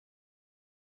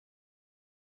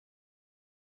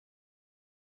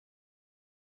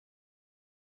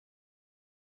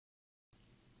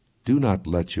Do not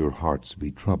let your hearts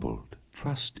be troubled.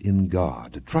 Trust in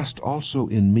God. Trust also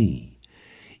in me.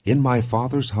 In my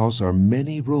Father's house are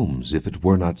many rooms. If it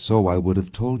were not so, I would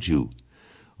have told you.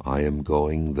 I am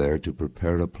going there to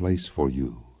prepare a place for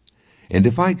you. And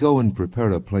if I go and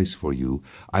prepare a place for you,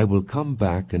 I will come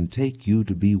back and take you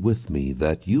to be with me,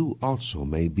 that you also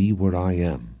may be where I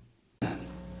am.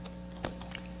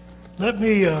 Let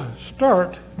me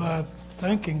start by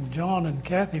thanking John and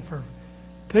Kathy for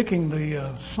picking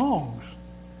the songs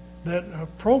that are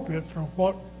appropriate for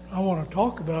what I want to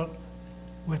talk about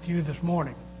with you this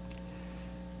morning.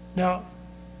 Now,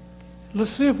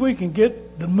 let's see if we can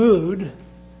get the mood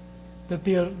that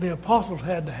the apostles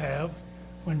had to have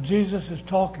when Jesus is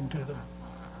talking to them.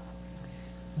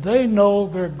 They know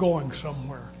they're going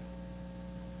somewhere.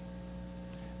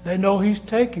 They know he's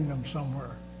taking them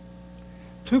somewhere.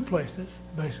 Two places,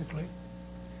 basically.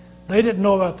 They didn't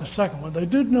know about the second one. They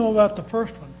did know about the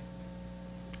first one.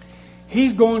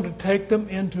 He's going to take them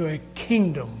into a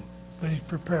kingdom that he's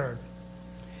prepared.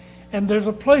 And there's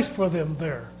a place for them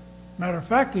there. Matter of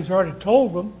fact, he's already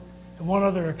told them on one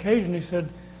other occasion, he said,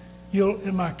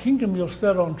 in my kingdom you'll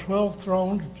sit on 12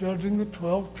 thrones judging the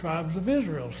 12 tribes of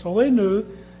Israel. So they knew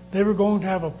they were going to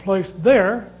have a place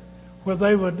there where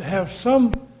they would have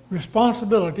some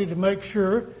responsibility to make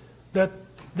sure that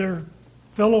their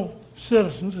fellow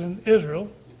citizens in Israel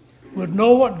would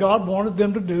know what God wanted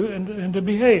them to do and to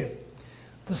behave.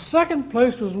 The second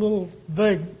place was a little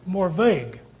vague, more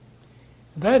vague.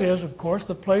 That is, of course,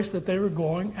 the place that they were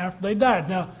going after they died.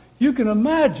 Now, you can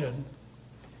imagine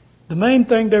the main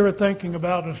thing they were thinking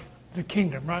about is the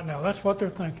kingdom right now. That's what they're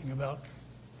thinking about.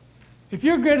 If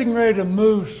you're getting ready to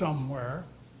move somewhere,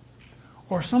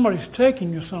 or somebody's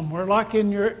taking you somewhere, like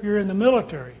you're in the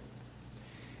military,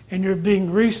 and you're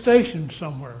being restationed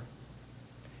somewhere,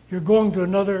 you're going to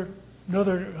another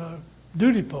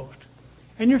duty post,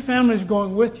 and your family's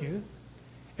going with you,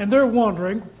 and they're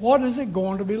wondering, what is it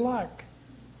going to be like?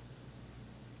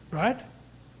 Right?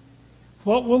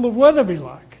 What will the weather be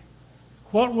like?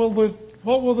 What will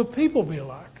the people be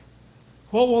like?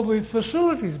 What will the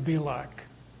facilities be like?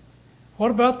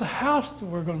 What about the house that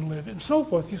we're going to live in? And so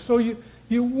forth. So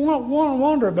you want to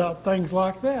wonder about things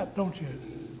like that, don't you?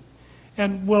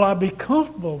 And will I be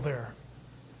comfortable there?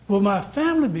 Will my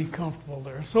family be comfortable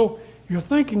there? So you're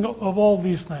thinking of all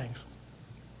these things.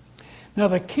 Now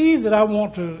the key that I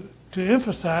want to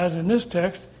emphasize in this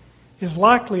text is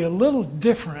likely a little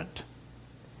different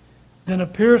than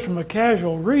appears from a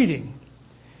casual reading.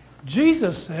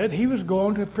 Jesus said he was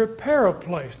going to prepare a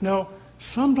place. Now,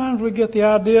 sometimes we get the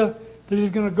idea that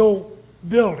he's going to go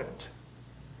build it,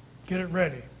 get it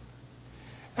ready.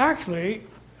 Actually,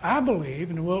 I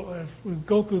believe, and as we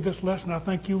go through this lesson, I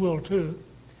think you will too,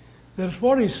 that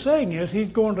what he's saying is he's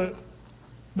going to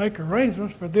make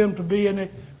arrangements for them to be in a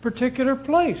particular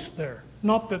place there.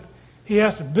 Not that he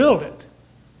has to build it,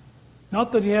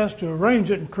 not that he has to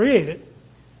arrange it and create it,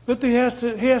 but he has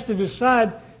to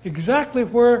decide exactly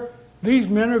where these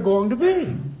men are going to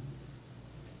be.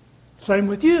 Same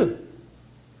with you.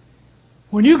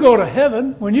 When you go to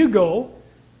heaven,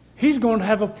 he's going to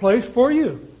have a place for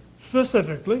you.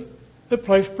 Specifically, a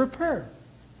place prepared.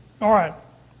 All right.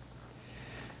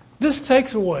 This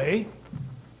takes away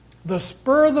the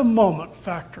spur-of-the-moment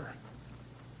factor.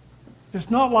 It's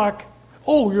not like,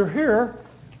 oh, you're here,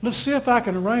 let's see if I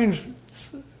can arrange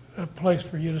a place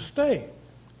for you to stay,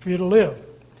 for you to live.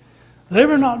 They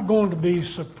were not going to be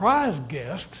surprise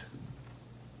guests,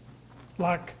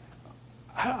 like,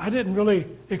 I didn't really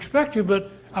expect you,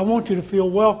 but I want you to feel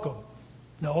welcome.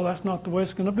 No, that's not the way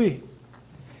it's going to be.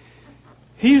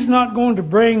 He's not going to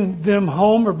bring them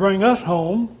home or bring us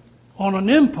home on an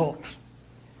impulse.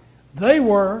 They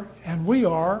were, and we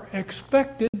are,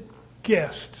 expected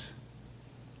guests.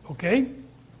 Okay?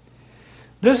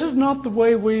 This is not the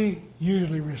way we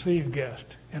usually receive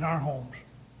guests in our homes.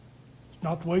 It's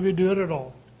not the way we do it at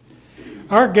all.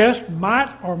 Our guests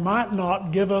might or might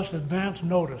not give us advance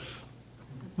notice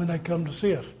when they come to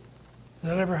see us. Has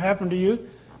that ever happened to you?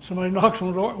 Somebody knocks on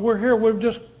the door. We're here. We're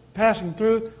just passing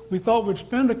through. We thought we'd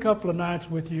spend a couple of nights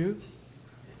with you.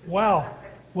 Wow.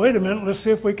 Wait a minute. Let's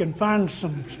see if we can find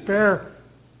some spare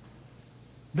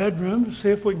bedrooms. See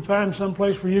if we can find some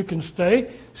place where you can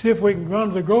stay. See if we can run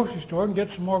to the grocery store and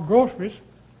get some more groceries.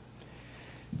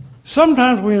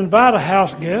 Sometimes we invite a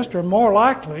house guest, or more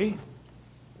likely,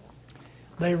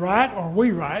 they write or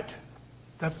we write.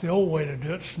 That's the old way to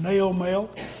do it. Snail mail.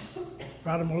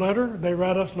 Write them a letter. They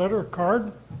write us a letter, a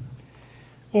card.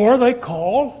 Or they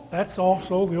call. That's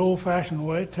also the old-fashioned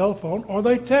way, telephone. Or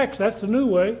they text. That's the new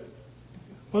way.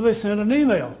 Or they send an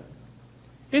email.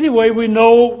 Anyway, we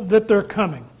know that they're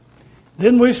coming.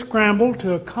 Then we scramble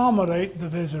to accommodate the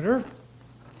visitor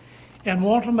and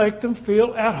want to make them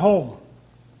feel at home.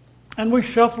 And we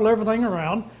shuffle everything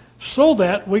around so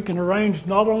that we can arrange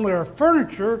not only our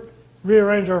furniture,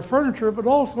 rearrange our furniture, but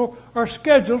also our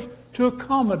schedules to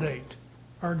accommodate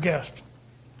our guests.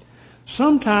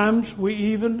 Sometimes we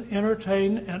even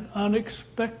entertain an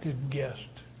unexpected guest,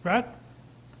 right?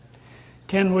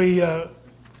 Can we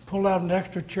pull out an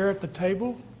extra chair at the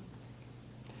table?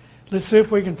 Let's see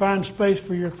if we can find space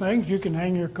for your things. You can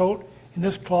hang your coat in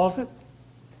this closet.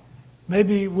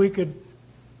 Maybe we could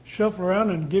shuffle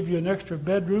around and give you an extra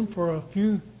bedroom for a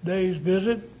few days'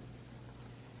 visit.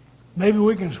 Maybe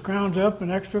we can scrounge up an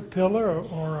extra pillow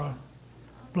or a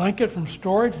blanket from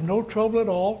storage. No trouble at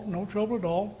all. No trouble at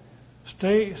all.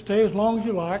 Stay as long as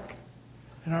you like.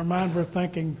 In our mind, we're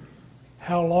thinking,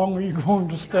 how long are you going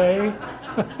to stay?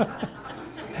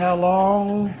 How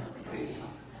long?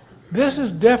 This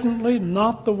is definitely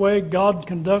not the way God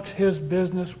conducts His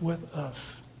business with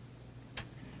us.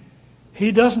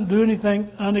 He doesn't do anything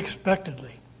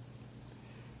unexpectedly.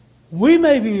 We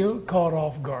may be caught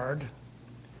off guard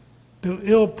through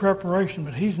ill preparation,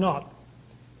 but He's not.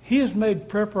 He has made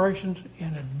preparations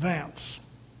in advance.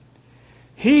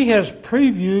 He has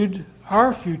previewed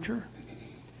our future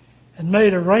and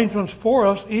made arrangements for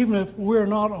us even if we're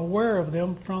not aware of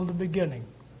them from the beginning.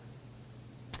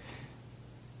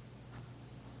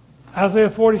 Isaiah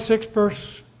 46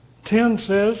 verse 10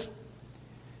 says,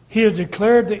 He has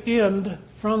declared the end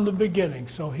from the beginning.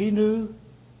 So He knew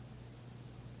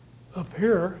up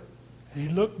here, and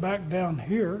He looked back down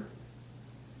here,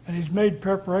 and He's made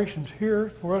preparations here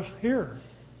for us here.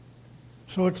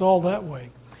 So it's all that way.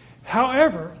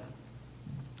 However,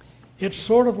 it's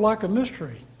sort of like a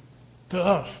mystery to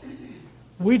us.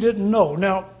 We didn't know.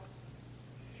 Now,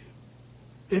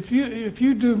 if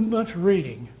you do much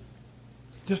reading,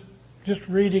 just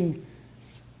reading,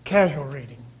 casual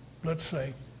reading, let's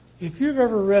say, if you've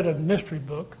ever read a mystery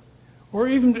book, or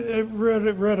even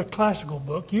read a classical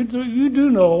book, you do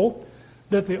know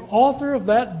that the author of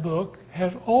that book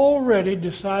has already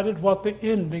decided what the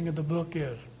ending of the book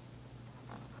is,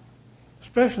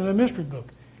 especially in a mystery book.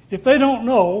 If they don't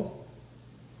know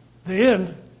the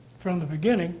end from the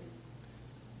beginning,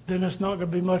 then it's not going to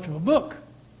be much of a book.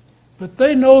 But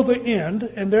they know the end,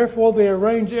 and therefore they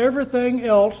arrange everything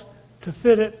else to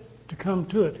fit it, to come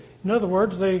to it. In other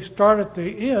words, they start at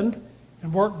the end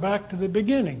and work back to the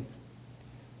beginning.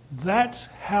 That's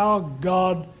how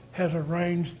God has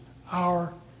arranged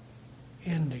our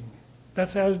ending.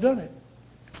 That's how He's done it.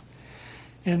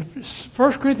 In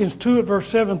 1 Corinthians 2 at verse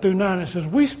 7 through 9, it says,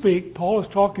 we speak, Paul is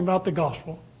talking about the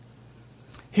gospel.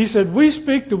 He said, we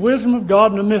speak the wisdom of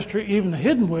God in a mystery, even the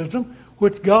hidden wisdom,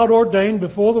 which God ordained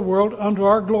before the world unto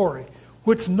our glory,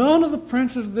 which none of the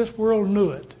princes of this world knew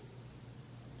it.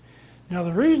 Now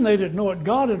the reason they didn't know it,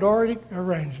 God had already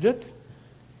arranged it,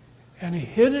 and He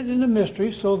hid it in a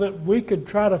mystery so that we could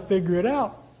try to figure it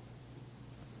out.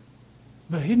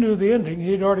 But He knew the ending.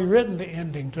 He had already written the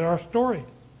ending to our story.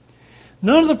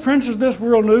 None of the princes of this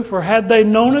world knew, for had they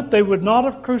known it, they would not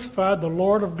have crucified the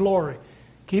Lord of glory.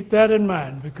 Keep that in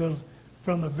mind, because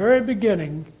from the very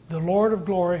beginning, the Lord of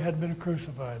glory had been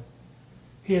crucified.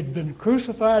 He had been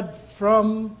crucified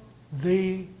from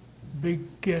the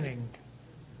beginning.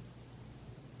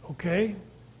 Okay?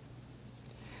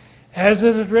 As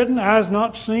it is written, eye has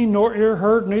not seen, nor ear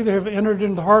heard, neither have entered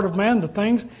into the heart of man the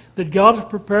things that God has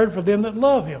prepared for them that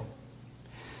love Him.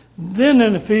 Then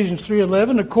in Ephesians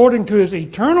 3:11, according to His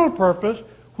eternal purpose,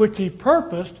 which He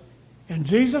purposed in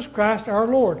Jesus Christ our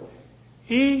Lord.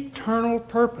 Eternal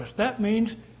purpose. That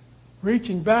means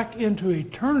reaching back into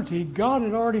eternity. God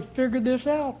had already figured this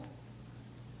out.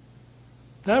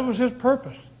 That was His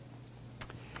purpose.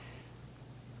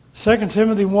 2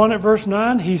 Timothy 1 at verse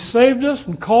 9, He saved us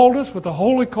and called us with a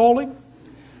holy calling,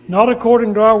 not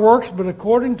according to our works, but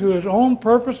according to His own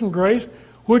purpose and grace,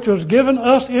 which was given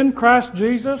us in Christ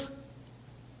Jesus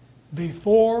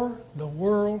before the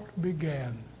world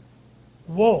began.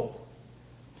 Whoa.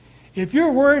 If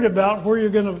you're worried about where you're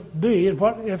going to be and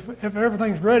if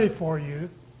everything's ready for you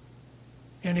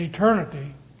in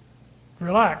eternity,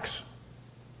 relax.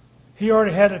 He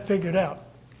already had it figured out.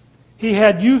 He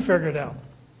had you figured out.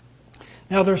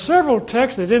 Now, there are several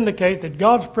texts that indicate that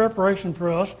God's preparation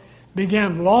for us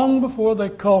began long before they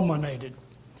culminated.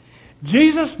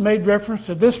 Jesus made reference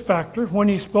to this factor when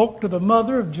He spoke to the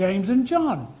mother of James and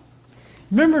John.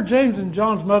 Remember, James and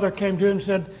John's mother came to him and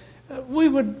said,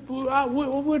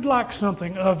 we'd like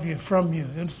something of you, from you.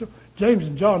 And so James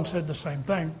and John said the same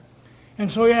thing. And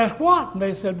so he asked, what? And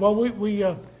they said, well, we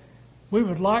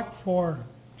would like for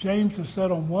James to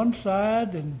sit on one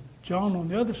side and John, on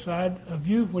the other side of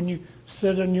you when you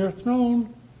sit on your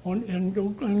throne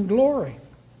in glory.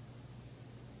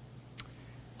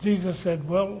 Jesus said,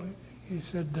 well, he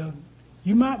said,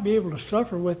 you might be able to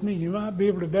suffer with me. You might be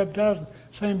able to baptize the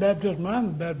same baptism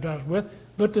I'm baptized with.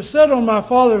 But to sit on my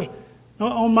Father's,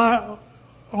 on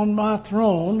my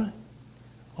throne,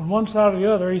 on one side or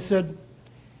the other, he said,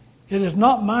 it is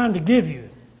not mine to give you,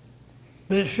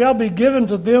 but it shall be given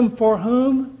to them for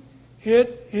whom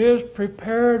it is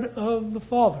prepared of the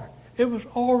Father. It was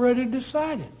already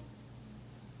decided.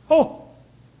 Oh,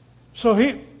 so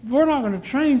we're not going to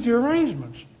change the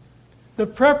arrangements. The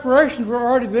preparations were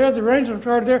already there. The arrangements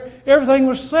were already there. Everything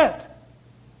was set.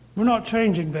 We're not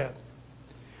changing that.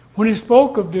 When he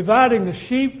spoke of dividing the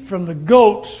sheep from the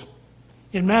goats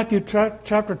in Matthew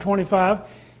chapter 25,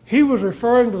 he was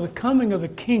referring to the coming of the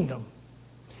kingdom.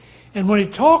 And when he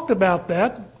talked about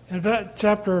that, in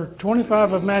chapter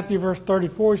 25 of Matthew, verse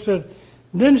 34, he said,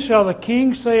 then shall the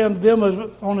king say unto them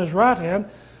on his right hand,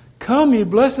 come, ye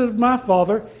blessed of my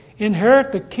Father,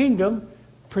 inherit the kingdom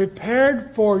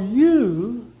prepared for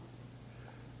you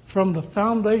from the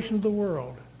foundation of the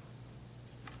world.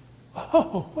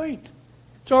 Oh, wait.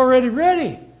 It's already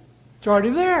ready. It's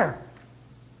already there.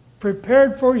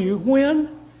 Prepared for you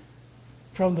when?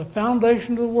 From the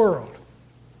foundation of the world.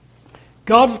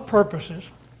 God's purposes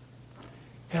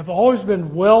have always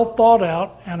been well thought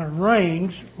out and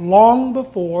arranged long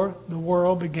before the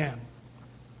world began.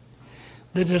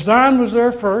 The design was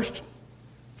there first,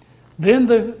 then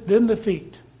the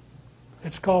feat.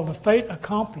 It's called the fait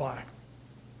accompli.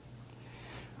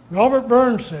 Robert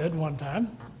Burns said one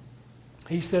time,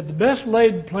 he said, the best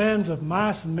laid plans of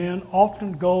mice and men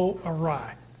often go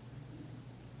awry,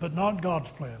 but not God's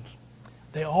plans.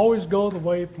 They always go the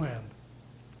way He planned.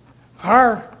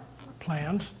 Our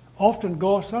plans often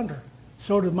go asunder.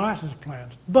 So do mice's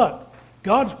plans. But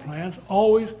God's plans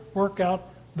always work out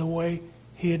the way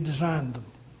He had designed them.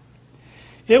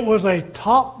 It was a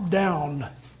top-down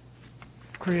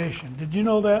creation. Did you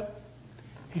know that?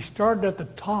 He started at the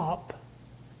top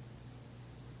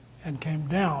and came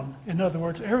down. In other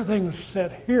words, everything was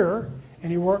set here,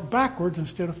 and He worked backwards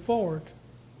instead of forward.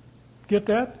 Get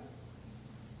that?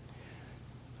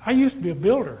 I used to be a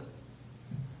builder.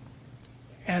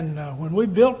 And when we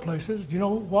built places, you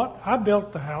know what? I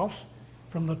built the house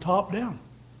from the top down.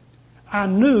 I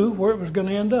knew where it was going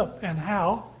to end up and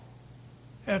how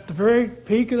at the very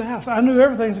peak of the house. I knew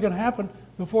everything was going to happen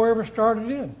before I ever started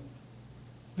in. It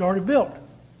was already built.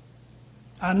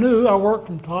 I knew I worked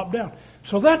from top down.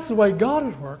 So that's the way God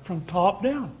has worked, from top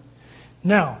down.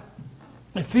 Now,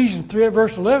 Ephesians 3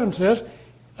 verse 11 says,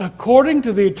 according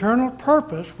to the eternal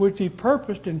purpose which He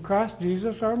purposed in Christ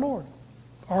Jesus our Lord.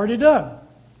 Already done.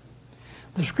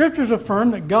 The Scriptures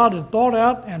affirm that God had thought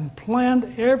out and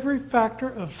planned every factor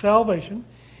of salvation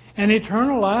and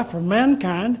eternal life for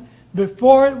mankind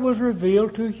before it was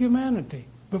revealed to humanity.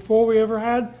 Before we ever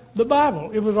had the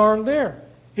Bible. It was already there.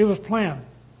 It was planned.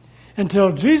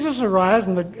 Until Jesus arrived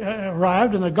and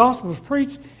the gospel was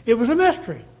preached, it was a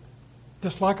mystery.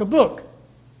 Just like a book.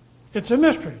 It's a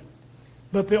mystery.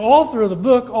 But the author of the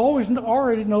book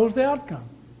already knows the outcome.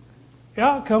 The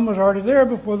outcome was already there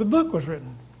before the book was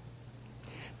written.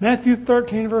 Matthew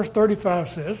 13, verse 35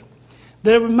 says,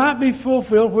 that it might be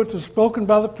fulfilled which was spoken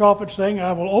by the prophet, saying,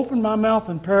 I will open my mouth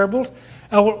in parables.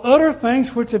 I will utter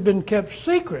things which have been kept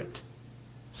secret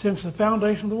since the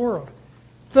foundation of the world.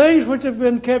 Things which have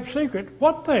been kept secret.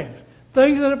 What things?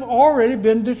 Things that have already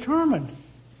been determined.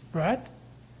 Right?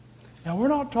 Now, we're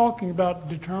not talking about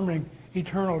determining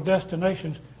eternal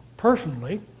destinations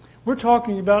personally. We're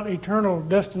talking about eternal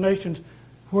destinations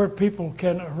where people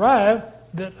can arrive,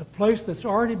 that a place that's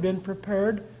already been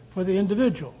prepared for the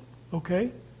individual.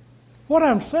 Okay? What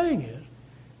I'm saying is,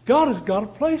 God has got a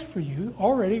place for you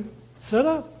already set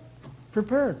up,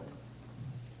 prepared.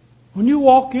 When you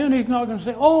walk in, He's not going to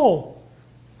say, oh,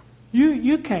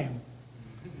 you came.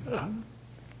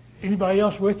 Anybody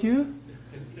else with you?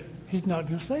 He's not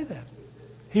going to say that.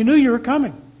 He knew you were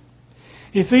coming.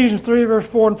 Ephesians 3, verse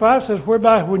 4 and 5 says,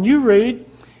 whereby when you read,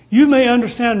 you may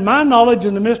understand my knowledge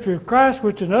in the mystery of Christ,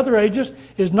 which in other ages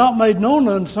is not made known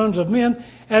unto sons of men,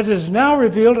 as is now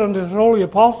revealed unto His holy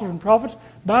apostles and prophets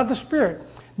by the Spirit.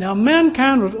 Now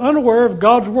mankind was unaware of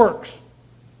God's works.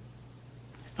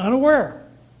 Unaware.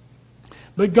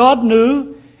 But God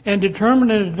knew and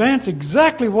determined in advance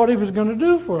exactly what He was going to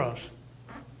do for us.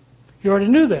 He already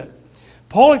knew that.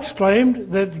 Paul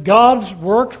exclaimed that God's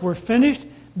works were finished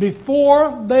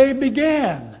before they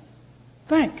began.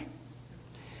 Think.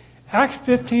 Acts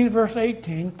 15, verse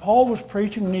 18, Paul was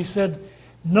preaching and he said,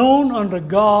 known unto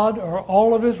God are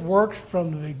all of His works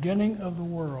from the beginning of the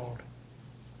world.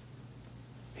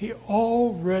 He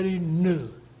already knew.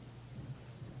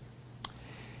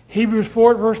 Hebrews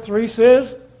 4 verse 3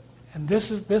 says, and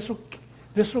this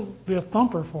will be a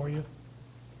thumper for you,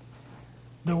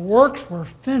 the works were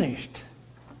finished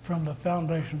from the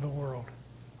foundation of the world.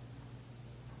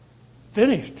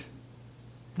 Finished.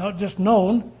 Not just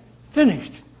known,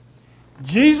 finished.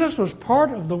 Jesus was part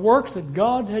of the works that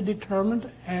God had determined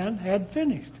and had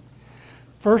finished.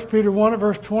 1 Peter 1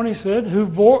 verse 20 said, who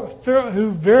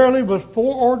verily was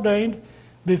foreordained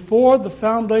before the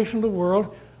foundation of the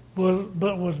world,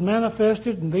 but was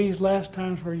manifested in these last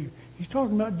times for you. He's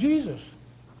talking about Jesus.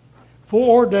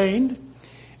 Foreordained.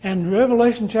 And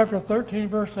Revelation chapter 13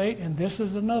 verse 8, and this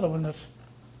is another one that's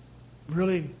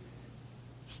really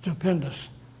stupendous.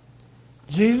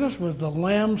 Jesus was the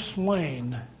Lamb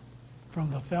slain from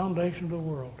the foundation of the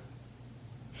world.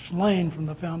 Slain from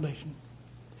the foundation.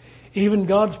 Even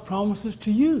God's promises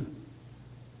to you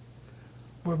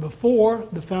were before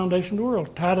the foundation of the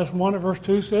world. Titus 1 verse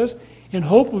 2 says, in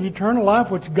hope of eternal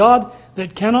life, which God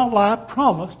that cannot lie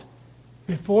promised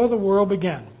before the world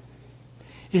began.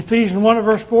 Ephesians 1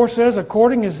 verse 4 says,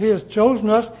 according as He has chosen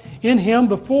us in Him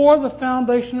before the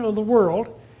foundation of the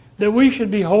world, that we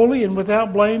should be holy and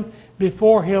without blame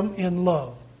before Him in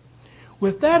love.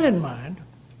 With that in mind,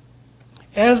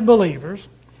 as believers,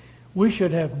 we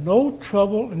should have no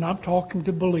trouble, and I'm talking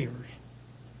to believers.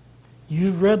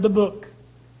 You've read the book.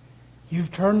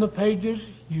 You've turned the pages.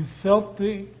 You've felt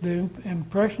the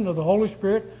impression of the Holy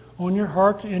Spirit on your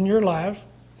hearts and your lives.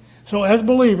 So as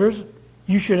believers,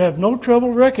 you should have no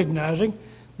trouble recognizing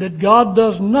that God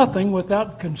does nothing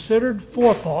without considered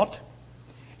forethought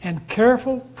and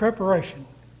careful preparation.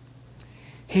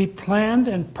 He planned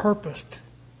and purposed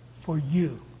for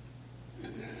you.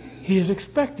 He is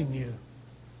expecting you.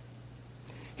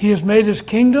 He has made His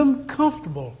kingdom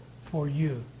comfortable for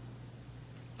you.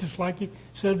 Just like He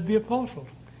said to the apostles.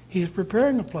 He is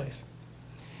preparing a place.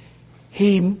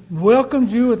 He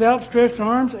welcomes you with outstretched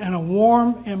arms and a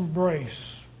warm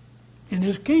embrace in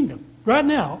His kingdom. Right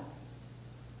now,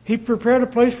 He prepared a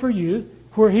place for you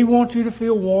where He wants you to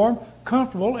feel warm,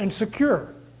 comfortable, and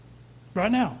secure.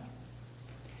 Right now.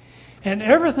 And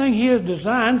everything He has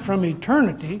designed from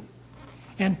eternity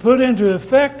and put into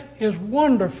effect is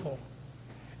wonderful.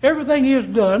 Everything He has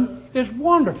done is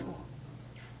wonderful.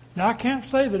 Now, I can't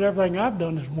say that everything I've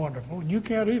done is wonderful. You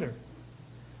can't either.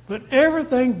 But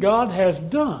everything God has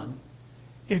done,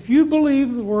 if you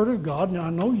believe the Word of God, now I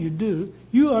know you do,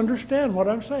 you understand what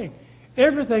I'm saying.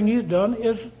 Everything He's done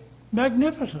is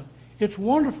magnificent. It's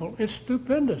wonderful. It's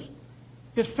stupendous.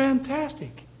 It's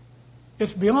fantastic.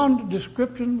 It's beyond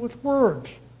description with words.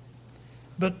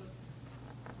 But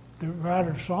the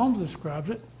writer of Psalms describes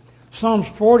it. Psalms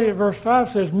 40 at verse 5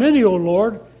 says, many, O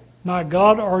Lord, my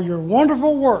God, are your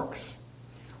wonderful works,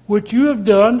 which you have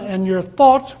done, and your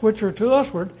thoughts, which are to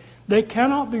usward, they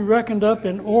cannot be reckoned up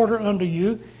in order unto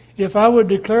you. If I would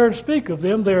declare and speak of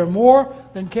them, they are more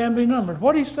than can be numbered.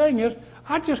 What he's saying is,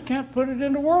 I just can't put it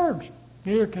into words.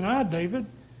 Neither can I, David.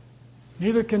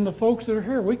 Neither can the folks that are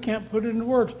here. We can't put it into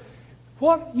words.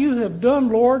 What you have done,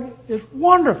 Lord, is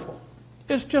wonderful.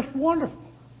 It's just wonderful.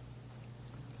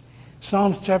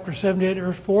 Psalms chapter 78,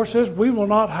 verse 4 says, we will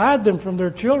not hide them from their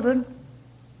children,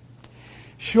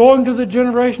 showing to the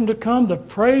generation to come the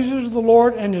praises of the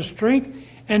Lord and His strength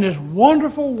and His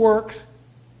wonderful works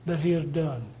that He has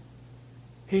done.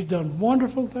 He's done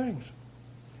wonderful things.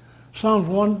 Psalms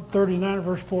 139,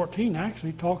 verse 14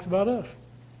 actually talks about us.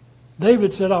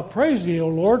 David said, I'll praise Thee, O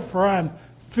Lord, for I am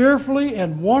fearfully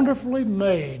and wonderfully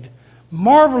made.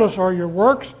 Marvelous are your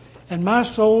works, and my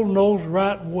soul knows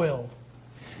right well.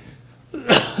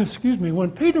 Excuse me,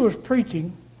 when Peter was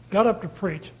preaching, got up to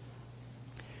preach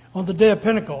on the day of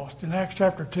Pentecost in Acts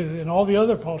chapter 2, and all the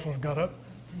other apostles got up,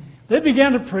 they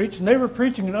began to preach, and they were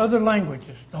preaching in other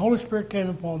languages. The Holy Spirit came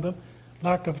upon them,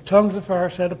 like of tongues of fire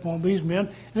sat upon these men.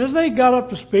 And as they got up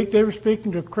to speak, they were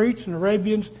speaking to Cretes and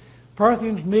Arabians,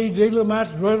 Parthians, Medes,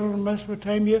 Elamites, dwellers in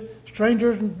Mesopotamia,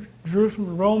 strangers in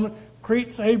Jerusalem, Rome,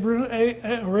 Cretes,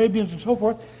 Arabians, and so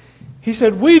forth. He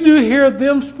said, we do hear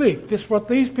them speak. This is what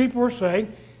these people were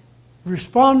saying,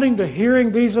 responding to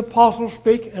hearing these apostles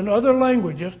speak in other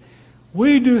languages.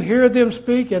 We do hear them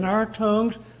speak in our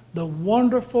tongues the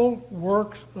wonderful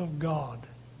works of God.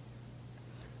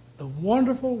 The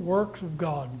wonderful works of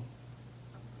God.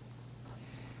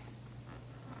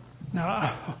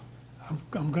 Now,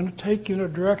 I'm going to take you in a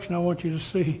direction I want you to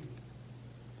see.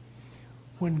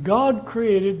 When God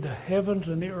created the heavens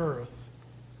and the earth,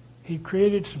 He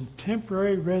created some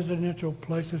temporary residential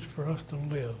places for us to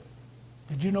live.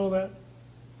 Did you know that?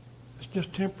 It's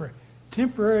just temporary.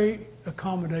 Temporary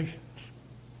accommodations.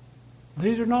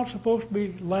 These are not supposed to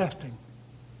be lasting.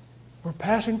 We're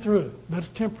passing through, but it's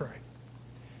temporary.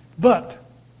 But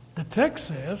the text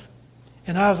says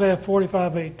in Isaiah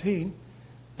 45:18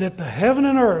 that the heaven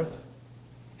and earth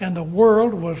and the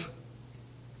world was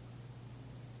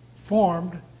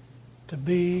formed to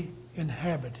be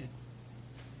inhabited.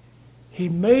 He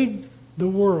made the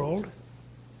world,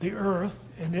 the earth,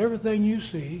 and everything you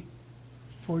see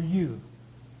for you.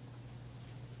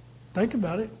 Think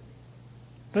about it.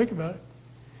 Think about it.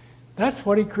 That's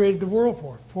what he created the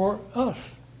world for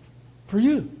us, for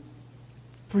you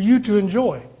to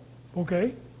enjoy,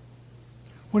 okay?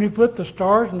 When he put the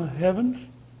stars in the heavens,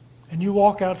 and you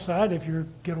walk outside, if you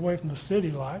get away from the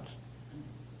city lights,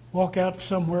 walk out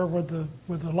somewhere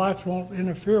where the lights won't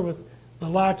interfere with the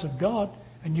lights of God,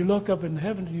 and you look up in the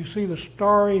heavens and you see the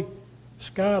starry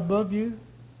sky above you.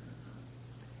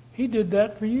 He did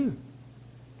that for you,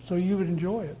 so you would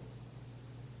enjoy it.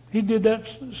 He did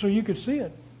that so you could see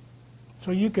it,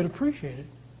 so you could appreciate it.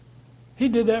 He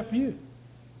did that for you.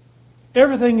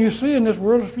 Everything you see in this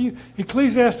world is for you.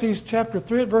 Ecclesiastes chapter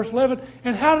 3 at verse 11.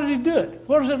 And how did he do it?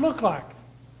 What does it look like?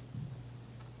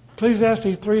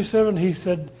 Ecclesiastes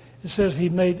 3:7, it says he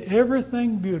made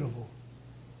everything beautiful.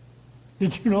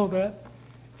 Did you know that?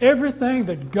 Everything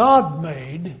that God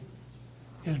made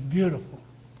is beautiful.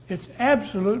 It's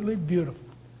absolutely beautiful.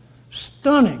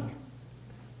 Stunning.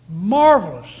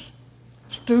 Marvelous.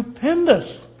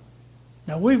 Stupendous.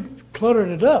 Now we've cluttered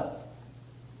it up.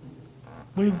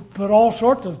 We've put all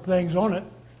sorts of things on it.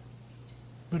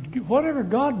 But whatever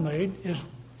God made is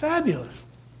fabulous.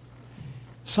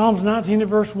 Psalms 19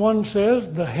 verse 1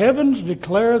 says, the heavens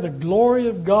declare the glory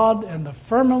of God, and the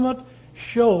firmament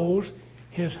shows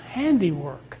his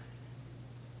handiwork.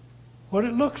 What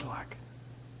it looks like.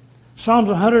 Psalms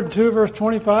 102 verse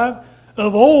 25,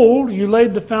 of old you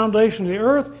laid the foundation of the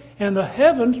earth, and the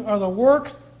heavens are the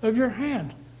works of your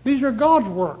hand. These are God's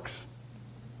works.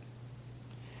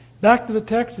 Back to the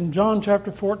text in John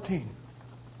chapter 14.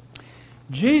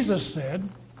 Jesus said,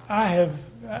 I'm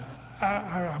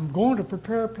going to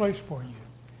prepare a place for you.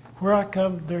 Where I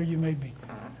come, there you may be.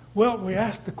 Well, we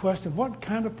asked the question, what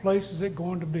kind of place is it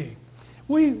going to be?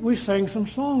 We sang some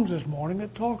songs this morning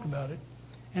that talked about it.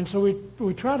 And so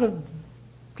we try to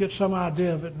get some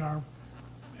idea of it in our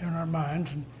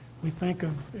minds. And we think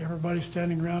of everybody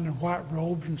standing around in white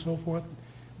robes and so forth.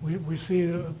 We see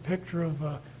a picture of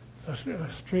a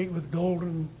street with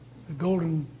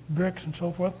golden bricks and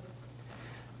so forth.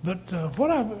 But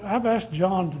what I've asked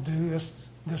John to do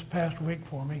this past week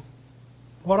for me,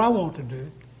 what I want to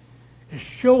do is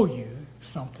show you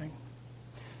something.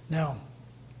 Now,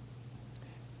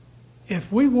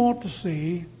 if we want to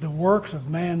see the works of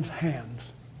man's hands,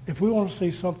 if we want to see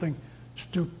something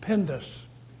stupendous,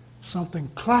 something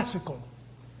classical,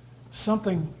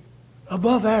 something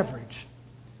above average,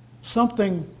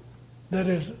 something that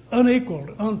is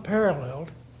unequaled,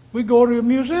 unparalleled, we go to a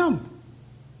museum,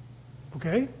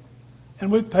 okay?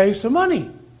 And we pay some money.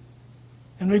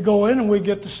 And we go in and we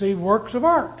get to see works of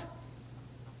art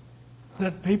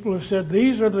that people have said,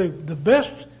 these are the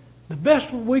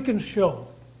best we can show.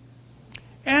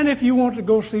 And if you want to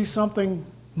go see something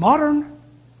modern,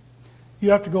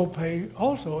 you have to go pay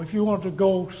also. If you want to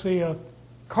go see a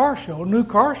car show, new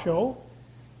car show,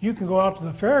 you can go out to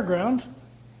the fairgrounds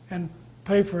and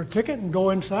pay for a ticket and go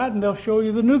inside, and they'll show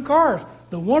you the new cars,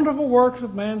 the wonderful works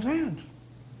of man's hands.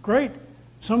 Great.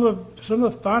 Some of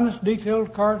the finest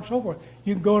detailed cars and so forth.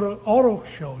 You can go to auto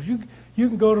shows. You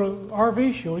can go to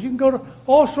RV shows. You can go to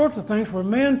all sorts of things where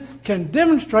men can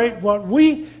demonstrate what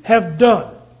we have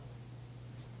done.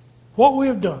 What we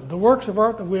have done, the works of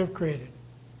art that we have created.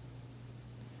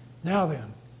 Now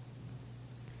then,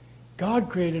 God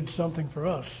created something for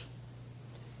us.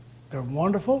 They're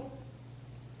wonderful,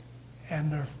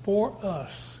 and they're for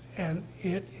us, and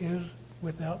it is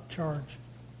without charge.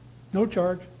 No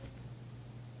charge.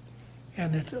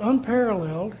 And it's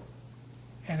unparalleled,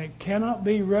 and it cannot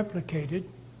be replicated,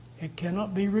 it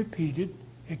cannot be repeated,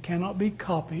 it cannot be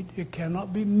copied, it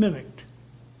cannot be mimicked.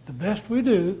 The best we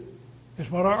do is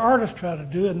what our artists try to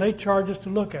do, and they charge us to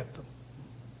look at them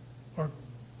or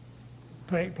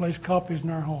place copies in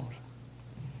our homes.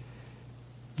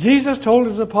 Jesus told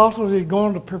his apostles he's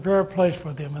going to prepare a place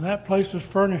for them, and that place was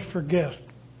furnished for guests,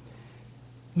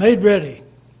 made ready.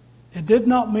 It did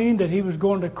not mean that he was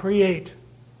going to create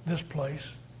this place,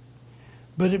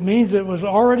 but it means it was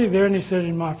already there, and he said,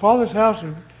 in my Father's house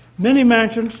are many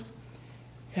mansions,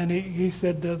 and he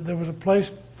said there was a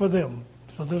place for them,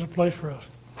 so there's a place for us.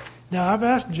 Now, I've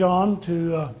asked John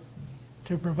to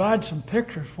provide some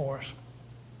pictures for us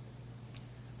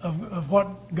of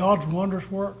what God's wondrous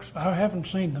works. I haven't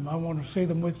seen them. I want to see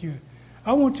them with you.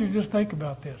 I want you to just think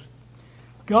about this.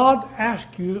 God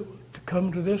asked you to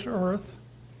come to this earth.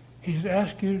 He's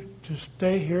asked you to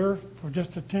stay here for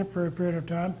just a temporary period of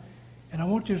time. And I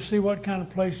want you to see what kind of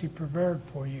place He prepared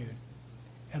for you.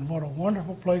 And what a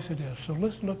wonderful place it is. So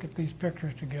let's look at these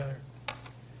pictures together.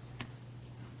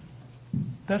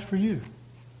 That's for you.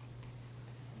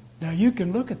 Now you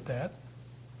can look at that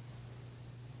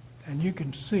and you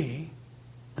can see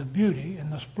the beauty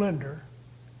and the splendor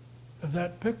of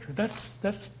that picture. That's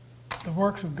the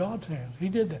works of God's hands. He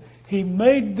did that. He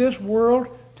made this world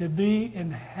to be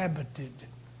inhabited.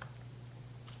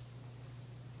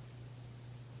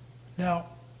 Now,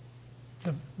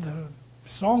 the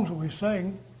songs that we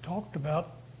sang talked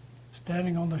about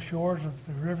standing on the shores of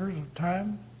the rivers of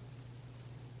time.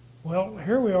 Well,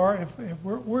 here we are. If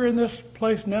we're in this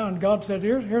place now, and God said,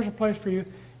 here's a place for you,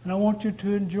 and I want you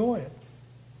to enjoy it.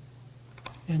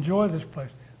 Enjoy this place.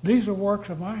 These are works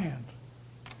of my hands.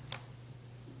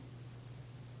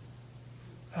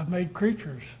 I've made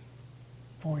creatures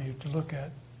for you to look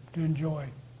at, to enjoy.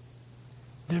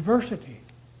 Diversity.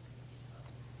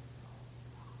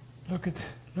 Look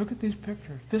at these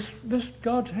pictures. This is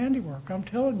God's handiwork. I'm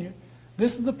telling you,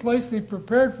 this is the place He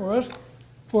prepared for us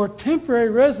for a temporary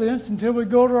residence until we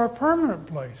go to our permanent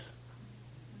place.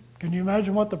 Can you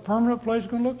imagine what the permanent place is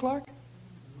going to look like?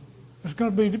 It's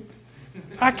going to be.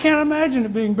 I can't imagine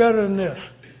it being better than this.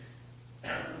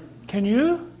 Can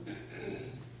you?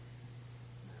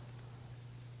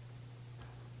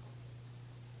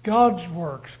 God's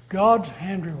works, God's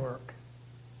handiwork.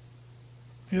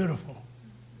 Beautiful.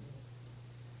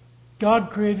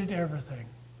 God created everything.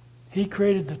 He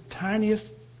created the tiniest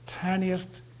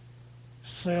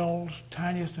cells,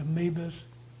 tiniest amoebas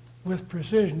with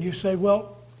precision. You say,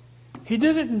 well, He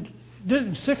did it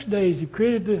in 6 days. He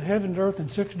created the heaven and earth in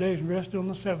 6 days and rested on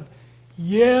the seventh.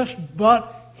 Yes,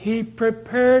 but He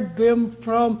prepared them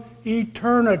from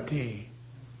eternity.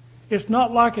 It's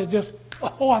not like it just,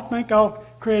 I think I'll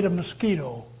create a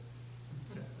mosquito.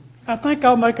 I think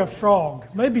I'll make a frog.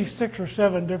 Maybe 6 or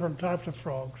 7 different types of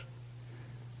frogs.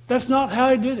 That's not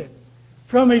how He did it.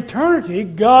 From eternity,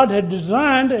 God had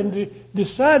designed and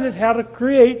decided how to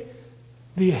create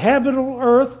the habitable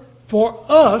earth for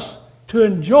us to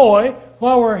enjoy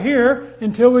while we're here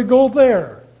until we go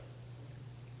there.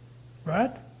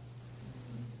 Right?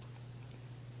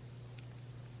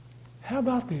 How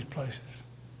about these places?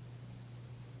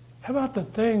 How about the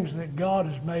things that God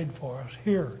has made for us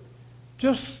here?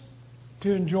 Just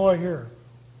to enjoy here.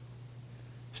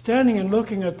 Standing and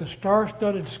looking at the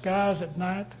star-studded skies at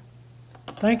night,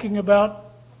 thinking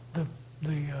about the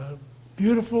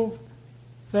beautiful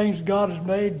things God has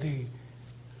made, the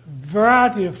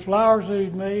variety of flowers that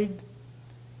He's made.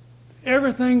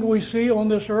 Everything we see on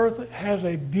this earth has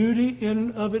a beauty in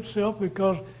and of itself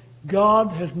because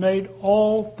God has made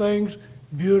all things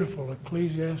beautiful,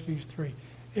 Ecclesiastes 3.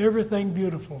 Everything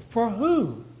beautiful. For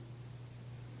who?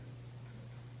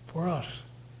 For us.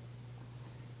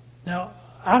 Now,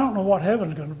 I don't know what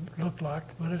heaven's going to look like,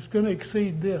 but it's going to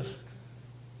exceed this.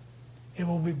 It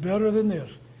will be better than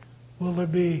this. Will there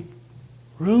be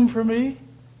room for me?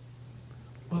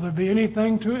 Will there be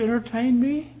anything to entertain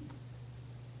me?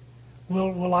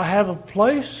 Will I have a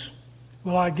place?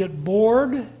 Will I get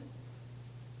bored?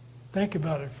 Think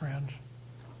about it, friends.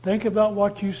 Think about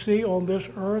what you see on this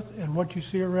earth and what you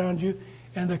see around you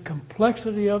and the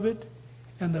complexity of it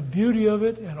and the beauty of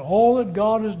it and all that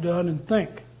God has done, and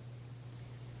think.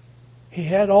 He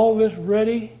had all this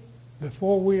ready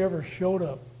before we ever showed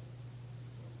up.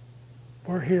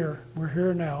 We're here. We're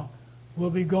here now. We'll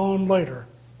be gone later.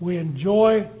 We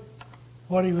enjoy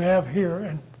what we have here,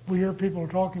 and we hear people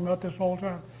talking about this all the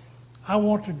time. I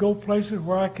want to go places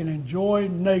where I can enjoy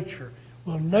nature.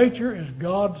 Well, nature is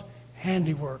God's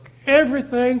handiwork.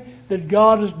 Everything that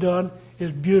God has done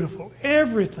is beautiful.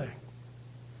 Everything.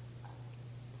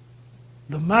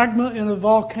 The magma in a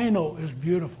volcano is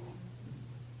beautiful.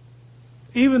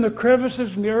 Even the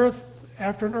crevices in the earth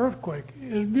after an earthquake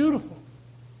is beautiful.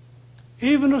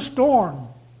 Even a storm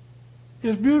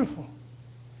is beautiful.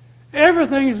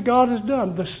 Everything that God has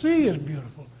done. The sea is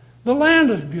beautiful. The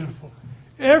land is beautiful.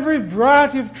 Every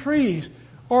variety of trees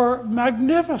are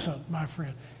magnificent, my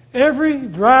friend. Every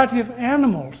variety of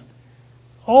animals,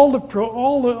 all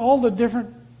the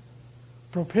different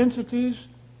propensities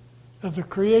of the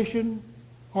creation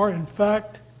are in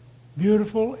fact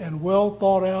beautiful and well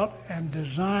thought out and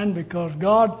designed because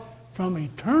God, from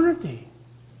eternity,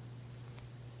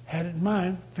 had it in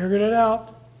mind, figured it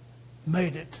out,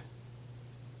 made it.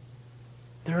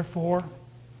 Therefore,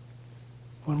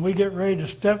 when we get ready to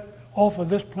step off of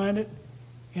this planet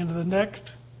into the next,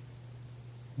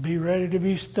 be ready to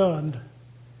be stunned,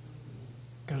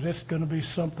 because it's going to be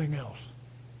something else.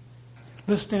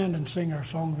 Let's stand and sing our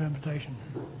song of invitation.